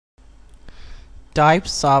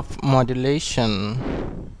Types of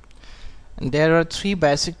modulation. There are three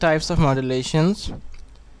basic types of modulations.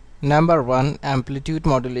 Number one, amplitude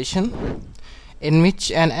modulation, in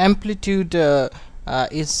which an amplitude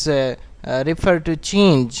is referred to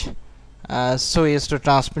change so as to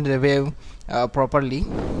transmit the wave properly.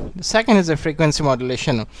 The second is a frequency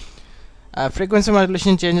modulation. Frequency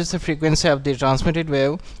modulation changes the frequency of the transmitted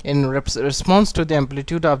wave in response to the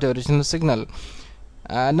amplitude of the original signal.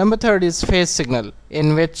 Number third is phase signal,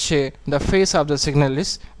 in which the phase of the signal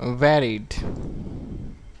is varied.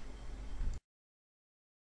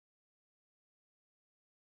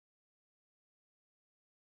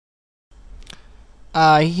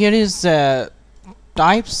 Here is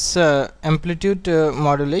types amplitude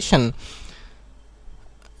modulation.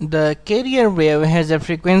 The carrier wave has a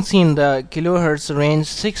frequency in the kilohertz range.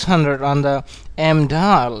 600 on the M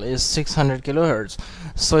dial is 600 kilohertz.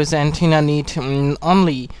 So its antenna need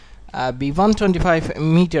only be 125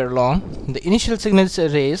 meter long. The initial signal is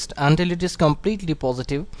raised until it is completely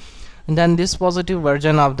positive. And then this positive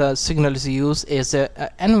version of the signal is used as an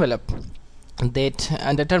envelope that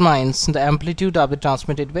determines the amplitude of the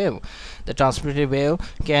transmitted wave. The transmitted wave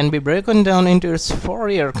can be broken down into its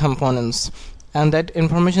Fourier components, and that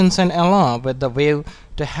information sent along with the wave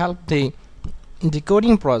to help the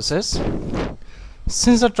decoding process.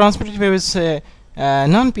 Since the transmitted wave is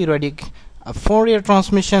non-periodic, a Fourier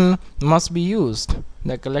transmission must be used.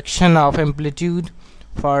 The collection of amplitude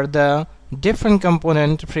for the different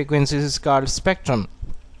component frequencies is called spectrum.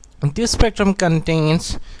 This spectrum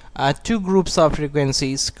contains two groups of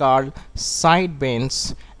frequencies called side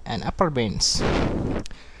bands and upper bands.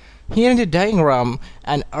 Here in the diagram,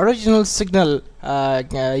 an original signal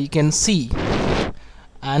you can see,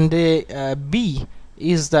 and B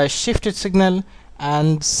is the shifted signal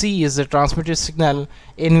and C is the transmitted signal,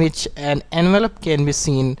 in which an envelope can be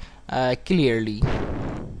seen clearly.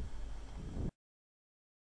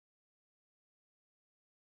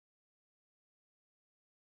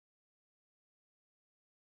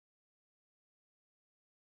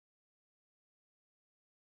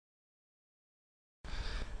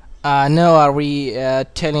 Now are we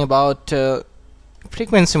telling about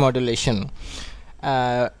frequency modulation.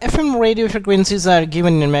 FM radio frequencies are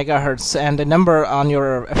given in megahertz, and the number on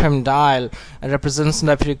your FM dial represents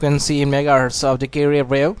the frequency in megahertz of the carrier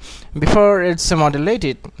wave. Before it's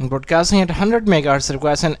modulated, broadcasting at 100 megahertz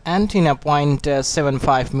requires an antenna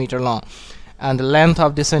 0.75 meter long, and the length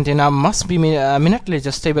of this antenna must be minutely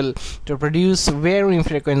adjustable to produce varying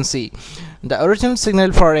frequency. The original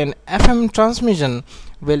signal for an FM transmission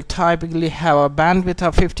will typically have a bandwidth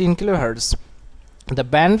of 15 kilohertz. The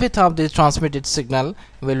bandwidth of the transmitted signal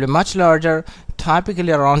will be much larger,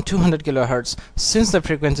 typically around 200 kilohertz, since the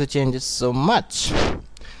frequency changes so much.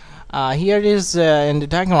 Here is in the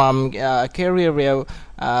diagram carrier wave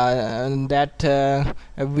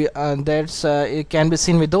it can be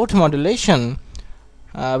seen without modulation,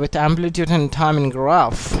 with amplitude and time in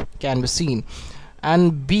graph can be seen,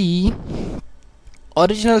 and B,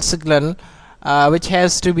 original signal which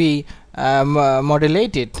has to be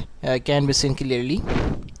modulated can be seen clearly,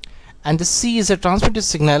 and the C is a transmitted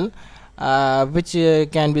signal which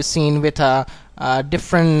can be seen with a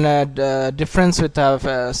difference with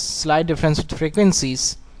a slight difference with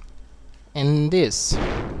frequencies in this.